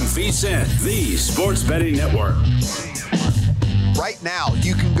game on VSiN, the sports betting network. Right now,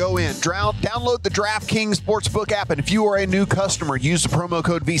 you can go in, download the DraftKings Sportsbook app, and if you are a new customer, use the promo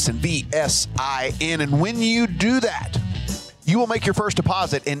code VSiN, V-S-I-N, and when you do that, you will make your first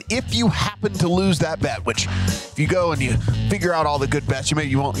deposit, and if you happen to lose that bet, which if you go and you figure out all the good bets,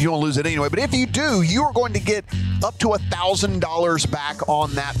 you won't lose it anyway, but if you do, you are going to get up to $1,000 back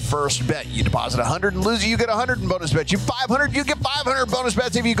on that first bet. You deposit $100 and lose it, you get $100 in bonus bets. You $500, you get $500 bonus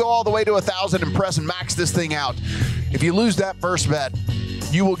bets if you go all the way to $1,000 and press and max this thing out. If you lose that first bet,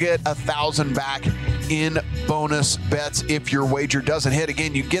 you will get $1,000 back in bonus bets if your wager doesn't hit.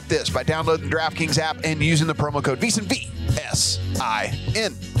 Again, you get this by downloading the DraftKings app and using the promo code VSiN,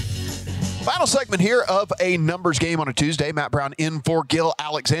 V-S-I-N. Final segment here of a numbers game on a Tuesday. Matt Brown in for Gil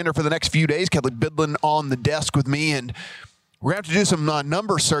Alexander for the next few days. Kelly Bidlin on the desk with me, and we're going to have to do some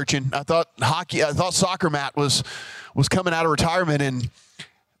number searching. I thought Soccer Matt was coming out of retirement, and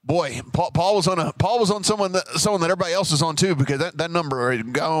boy, Paul was on someone that everybody else is on too, because that number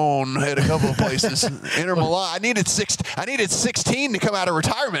had gone at a couple of places. Inter Milan. I needed 16 to come out of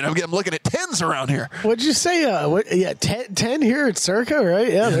retirement. I'm looking at 10s around here. What'd you say? 10 here at Circa,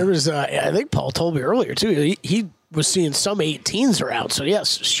 right? Yeah, there was. I think Paul told me earlier too. He was seeing some 18s around. So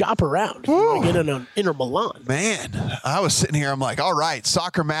yes, shop around. Get in an Inter Milan. Man, I was sitting here. I'm like, all right,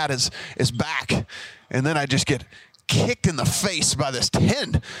 Soccer Matt is back, and then I just get kicked in the face by this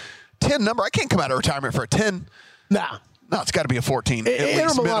 10 number. I can't come out of retirement for a 10. Nah. No, it's got to be a 14.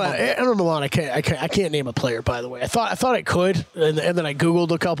 Inter Milan, I can't name a player, by the way. I thought I could, and then I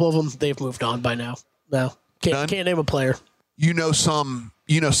Googled a couple of them. They've moved on by now. No. Can't name a player. You know some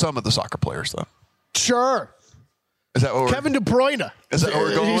of the soccer players, though. Sure. Is that what Kevin De Bruyne. Is that what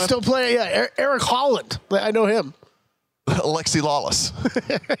we're going He's with? still playing, yeah. Eric Holland. I know him. Alexi Lawless.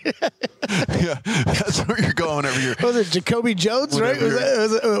 Yeah, that's where you're going whenever you're. Was it Jacoby Jones, right?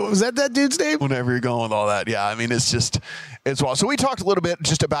 Was that dude's name? Whenever you're going with all that. Yeah, I mean, it's wild. So we talked a little bit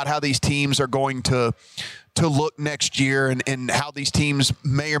just about how these teams are going to look next year and how these teams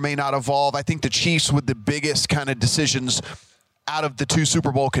may or may not evolve. I think the Chiefs with the biggest kind of decisions out of the two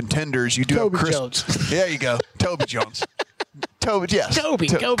Super Bowl contenders. You do Toby have Chris Jones. There you go. Toby Jones. Toby, yes.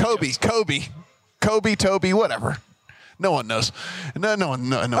 Toby, whatever. No one knows. No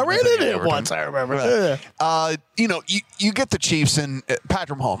one. I ran into it once, I remember. Right. You get the Chiefs and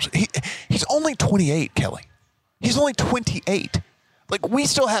Patrick Mahomes. He's only 28, Kelly. He's only 28. Like, we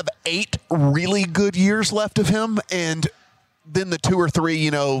still have 8 really good years left of him, and then the 2 or 3,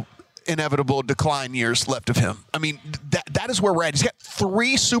 inevitable decline years left of him. I mean, that is where we're at. He's got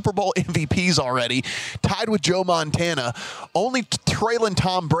 3 Super Bowl MVPs already, tied with Joe Montana, only trailing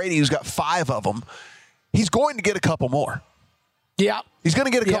Tom Brady, who's got 5 of them. He's going to get a couple more. Yeah. He's going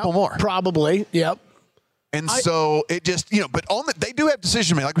to get a couple more. Probably. Yep. And so it just, but they do have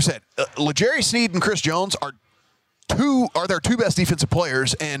decision making. Like we said, L'Jarius Sneed and Chris Jones are their 2 best defensive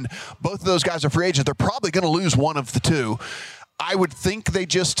players, and both of those guys are free agents. They're probably going to lose one of the 2. I would think they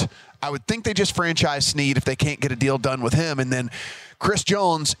just franchise Sneed if they can't get a deal done with him, and then Chris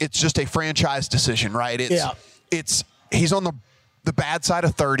Jones, it's just a franchise decision, right? He's on the bad side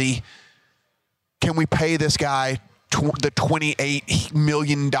of 30. Can we pay this guy the $28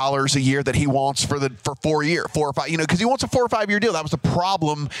 million a year that he wants for 4 or 5? Because he wants a 4 or 5 year deal. That was the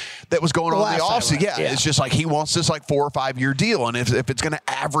problem that was going on in the offseason. Yeah, it's just like he wants this 4 or 5 year deal, and if it's going to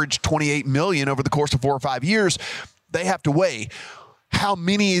average $28 million over the course of 4 or 5 years, they have to weigh how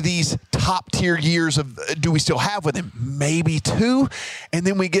many of these top tier years do we still have with him? Maybe 2, and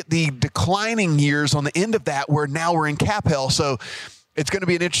then we get the declining years on the end of that, where now we're in cap hell. So it's going to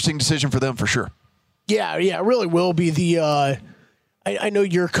be an interesting decision for them for sure. Yeah, it really will be. I know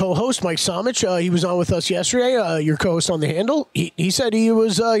your co-host, Mike Somich, he was on with us yesterday, your co-host on The Handle. He said he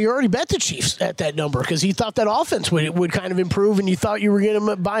was, you already bet the Chiefs at that number because he thought that offense would kind of improve, and you thought you were going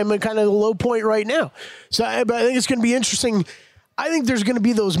to buy him at kind of the low point right now. So but I think it's going to be interesting. I think there's going to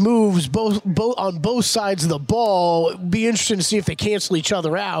be those moves both on both sides of the ball. Be interesting to see if they cancel each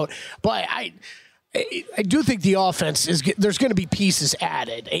other out. But I do think the offense there's going to be pieces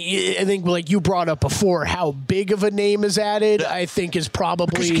added. I think, like you brought up before, how big of a name is added, I think is probably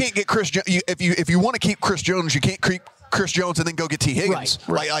because you can't get Chris Jones. If you want to keep Chris Jones, you can't keep Chris Jones and then go get T. Higgins.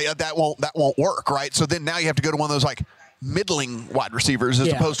 Right. Like, that won't work, right? So then now you have to go to one of those like middling wide receivers as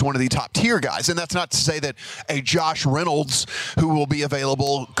opposed to one of the top tier guys. And that's not to say that a Josh Reynolds who will be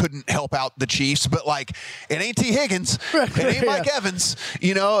available couldn't help out the Chiefs, but like it ain't T. Higgins, it ain't Mike Evans,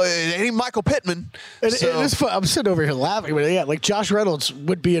 it ain't Michael Pittman. It's fun. I'm sitting over here laughing, but like Josh Reynolds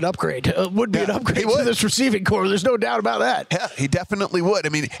would be an upgrade. To this receiving core. There's no doubt about that. Yeah, he definitely would. I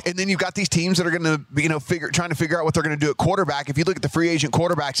mean, and then you've got these teams that are going to be, trying to figure out what they're going to do at quarterback. If you look at the free agent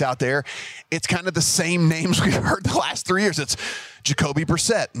quarterbacks out there, it's kind of the same names we've heard the last 3 years. It's Jacoby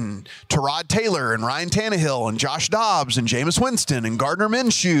Brissett and Tyrod Taylor and Ryan Tannehill and Josh Dobbs and Jameis Winston and Gardner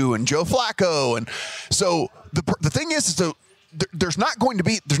Minshew and Joe Flacco. And so the thing is there's not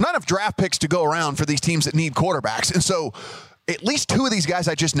enough draft picks to go around for these teams that need quarterbacks. And so at least two of these guys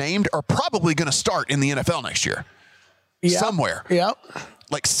I just named are probably going to start in the NFL next year. Yep. Somewhere. Yep.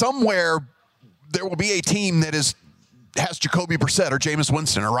 Like somewhere there will be a team that has Jacoby Brissett or Jameis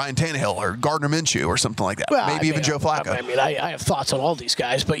Winston or Ryan Tannehill or Gardner Minshew or something like that. Well, Maybe even Joe Flacco. I have thoughts on all these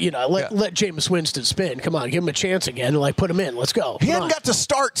guys, but let Jameis Winston spin. Come on, give him a chance again. Like, put him in. Let's go. He hadn't got to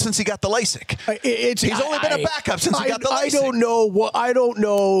start since he got the LASIK. He's only been a backup since he got the LASIK. I don't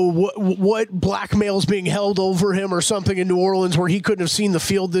know what blackmail's being held over him or something in New Orleans where he couldn't have seen the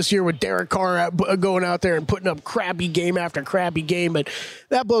field this year with Derek Carr going out there and putting up crappy game after crappy game. But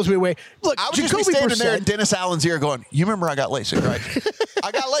that blows me away. Look, I would just be standing there in Dennis Allen's ear going, you remember I got LASIK, right?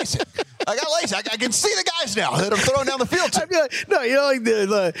 I got LASIK. I can see the guys now that I'm throwing down the field. Like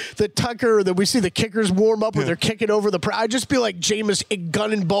the Tucker that we see the kickers warm up when they're kicking over the. I'd just be like Jameis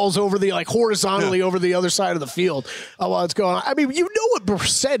gunning balls over horizontally over the other side of the field while it's going on. I mean, what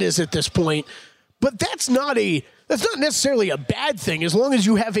Brissett is at this point, but that's not necessarily a bad thing as long as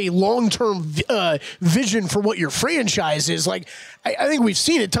you have a long-term vision for what your franchise is. Like, I think we've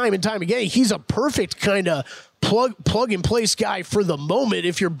seen it time and time again. He's a perfect kind of plug and place guy for the moment.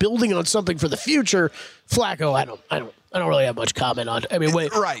 If you're building on something for the future, Flacco, I don't really have much comment on. I mean,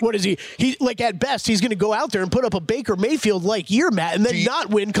 what is he? He like at best he's going to go out there and put up a Baker Mayfield like year, Matt, and then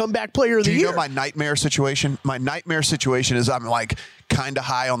not win comeback player of the year. Do you know my nightmare situation? My nightmare situation is I'm like kind of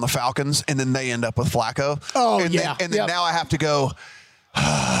high on the Falcons, and then they end up with Flacco. Oh, and yeah. Then now I have to go,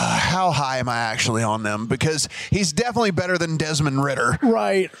 how high am I actually on them? Because he's definitely better than Desmond Ridder.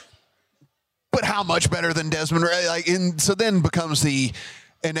 Right. But how much better than Desmond Ridder? So then becomes the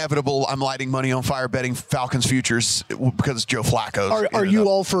inevitable, I'm lighting money on fire betting Falcons futures because it's Joe Flacco. Are you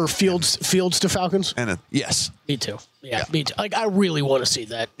all for Fields to Falcons? And yes. Me too. Yeah, me too. Like, I really want to see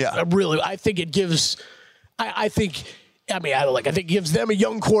that. Yeah. I think it gives I think it gives them a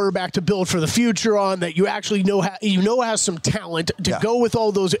young quarterback to build for the future on that you actually has some talent to go with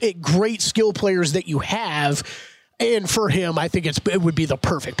all those great skill players that you have. And for him, I think it would be the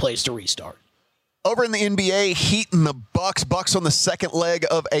perfect place to restart. Over in the NBA, Heat and the Bucks. Bucks on the second leg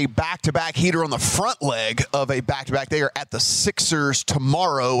of a back-to-back. Heat are on the front leg of a back-to-back. They are at the Sixers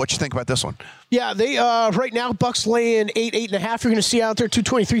tomorrow. What you think about this one? Yeah, they right now Bucks laying 8.5. You're going to see out there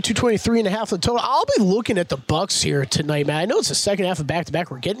 223.5 the total. I'll be looking at the Bucks here tonight, man. I know it's the second half of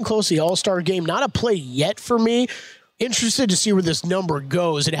back-to-back. We're getting close to the All-Star game. Not a play yet for me. Interested to see where this number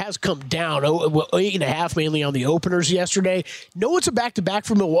goes. It has come down 8.5 mainly on the openers yesterday. No, it's a back-to-back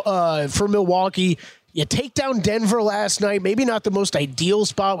for Milwaukee. You take down Denver last night. Maybe not the most ideal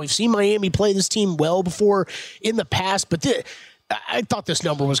spot. We've seen Miami play this team well before in the past, but I thought this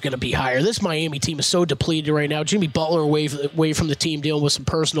number was going to be higher. This Miami team is so depleted right now. Jimmy Butler away from the team dealing with some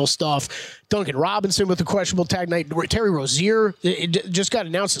personal stuff. Duncan Robinson with a questionable tag night. Terry Rozier, it just got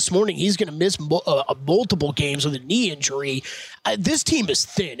announced this morning. He's going to miss multiple games with a knee injury. This team is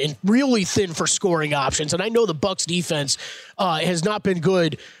thin and really thin for scoring options. And I know the Bucks defense has not been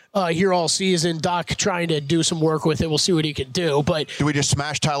good here all season. Doc trying to do some work with it. We'll see what he can do. But do we just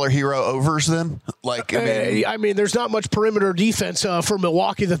smash Tyler Hero overs then? I mean, there's not much perimeter defense for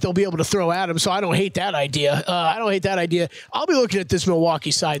Milwaukee that they'll be able to throw at him. So I don't hate that idea. I'll be looking at this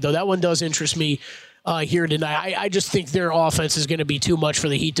Milwaukee side though. That one does interest me here tonight. I just think their offense is going to be too much for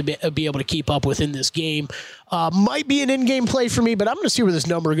the Heat to be able to keep up with in this game. Might be an in-game play for me, but I'm going to see where this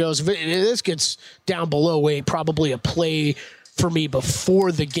number goes. If this gets down below 8, probably a play for me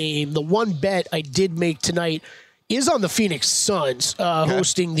before the game. The one bet I did make tonight is on the Phoenix Suns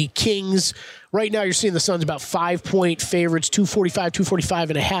hosting the Kings. Right now, you're seeing the Suns about 5-point favorites,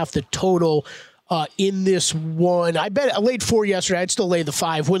 245.5 the total in this one. I laid 4 yesterday. I'd still lay the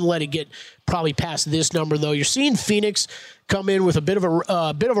 5. Wouldn't let it get probably past this number, though. You're seeing Phoenix come in with a bit of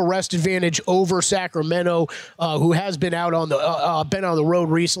a rest advantage over Sacramento, who has been out on the road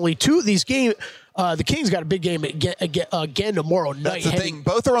recently. Two of these games. The Kings got a big game again tomorrow night. That's the thing.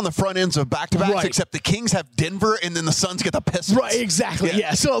 Both are on the front ends of back-to-backs, except the Kings have Denver, and then the Suns get the Pistons. Right, exactly.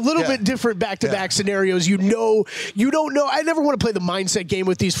 Yeah. So a little bit different back-to-back scenarios. You don't know. I never want to play the mindset game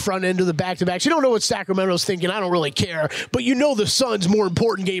with these front end of the back-to-backs. You don't know what Sacramento's thinking. I don't really care. But you know the Suns' more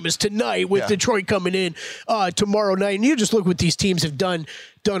important game is tonight with Detroit coming in tomorrow night. And you just look what these teams have done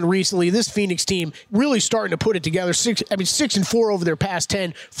recently. This Phoenix team really starting to put it together. 6-4 over their past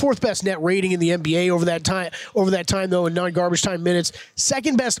 10. Fourth best net rating in the NBA over that time though, in non-garbage time minutes.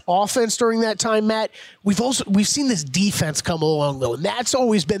 Second best offense during that time, Matt. We've seen this defense come along though, and that's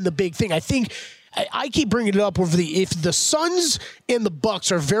always been the big thing. I think I keep bringing it up if the Suns and the Bucks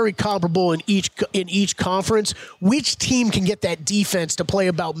are very comparable in each conference, which team can get that defense to play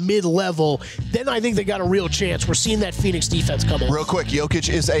about mid-level, then I think they got a real chance. We're seeing that Phoenix defense come in. Real quick,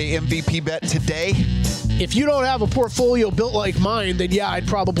 Jokic is a MVP bet today. If you don't have a portfolio built like mine, then yeah, I'd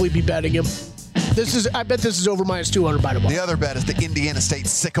probably be betting him. I bet this is over -200 by tomorrow. The other bet is the Indiana State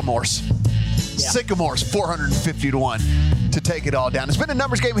Sycamores. Sycamores, 450-1 to take it all down. It's been a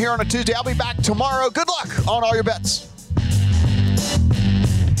numbers game here on a Tuesday. I'll be back tomorrow. Good luck on all your bets.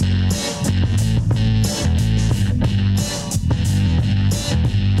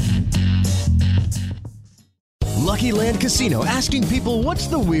 Lucky Land Casino, asking people, what's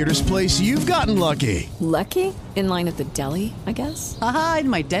the weirdest place you've gotten lucky? Lucky? In line at the deli, I guess? Aha, in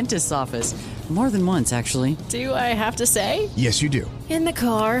my dentist's office. More than once, actually. Do I have to say? Yes, you do. In the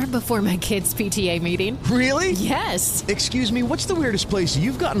car before my kids' PTA meeting. Really? Yes. Excuse me, what's the weirdest place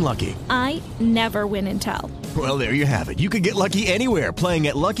you've gotten lucky? I never win and tell. Well, there you have it. You can get lucky anywhere, playing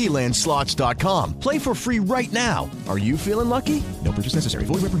at LuckyLandSlots.com. Play for free right now. Are you feeling lucky? No purchase necessary.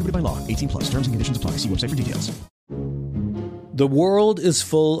 Void where prohibited by law. 18+. Terms and conditions apply. See website for details. The world is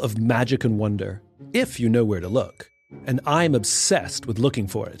full of magic and wonder, if you know where to look. And I'm obsessed with looking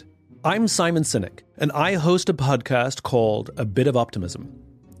for it. I'm Simon Sinek, and I host a podcast called A Bit of Optimism.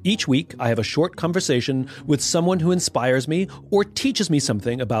 Each week, I have a short conversation with someone who inspires me or teaches me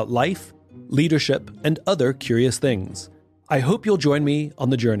something about life, leadership, and other curious things. I hope you'll join me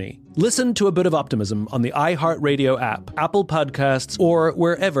on the journey. Listen to A Bit of Optimism on the iHeartRadio app, Apple Podcasts, or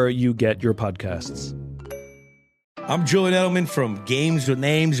wherever you get your podcasts. I'm Julian Edelman from Games with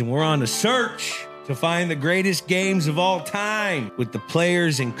Names, and we're on a search to find the greatest games of all time with the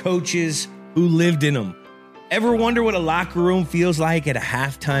players and coaches who lived in them. Ever wonder what a locker room feels like at a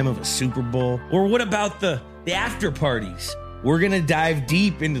halftime of a Super Bowl? Or what about the after parties? We're going to dive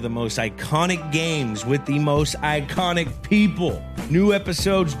deep into the most iconic games with the most iconic people. New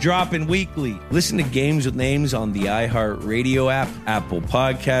episodes dropping weekly. Listen to Games with Names on the iHeartRadio app, Apple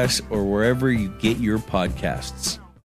Podcasts, or wherever you get your podcasts.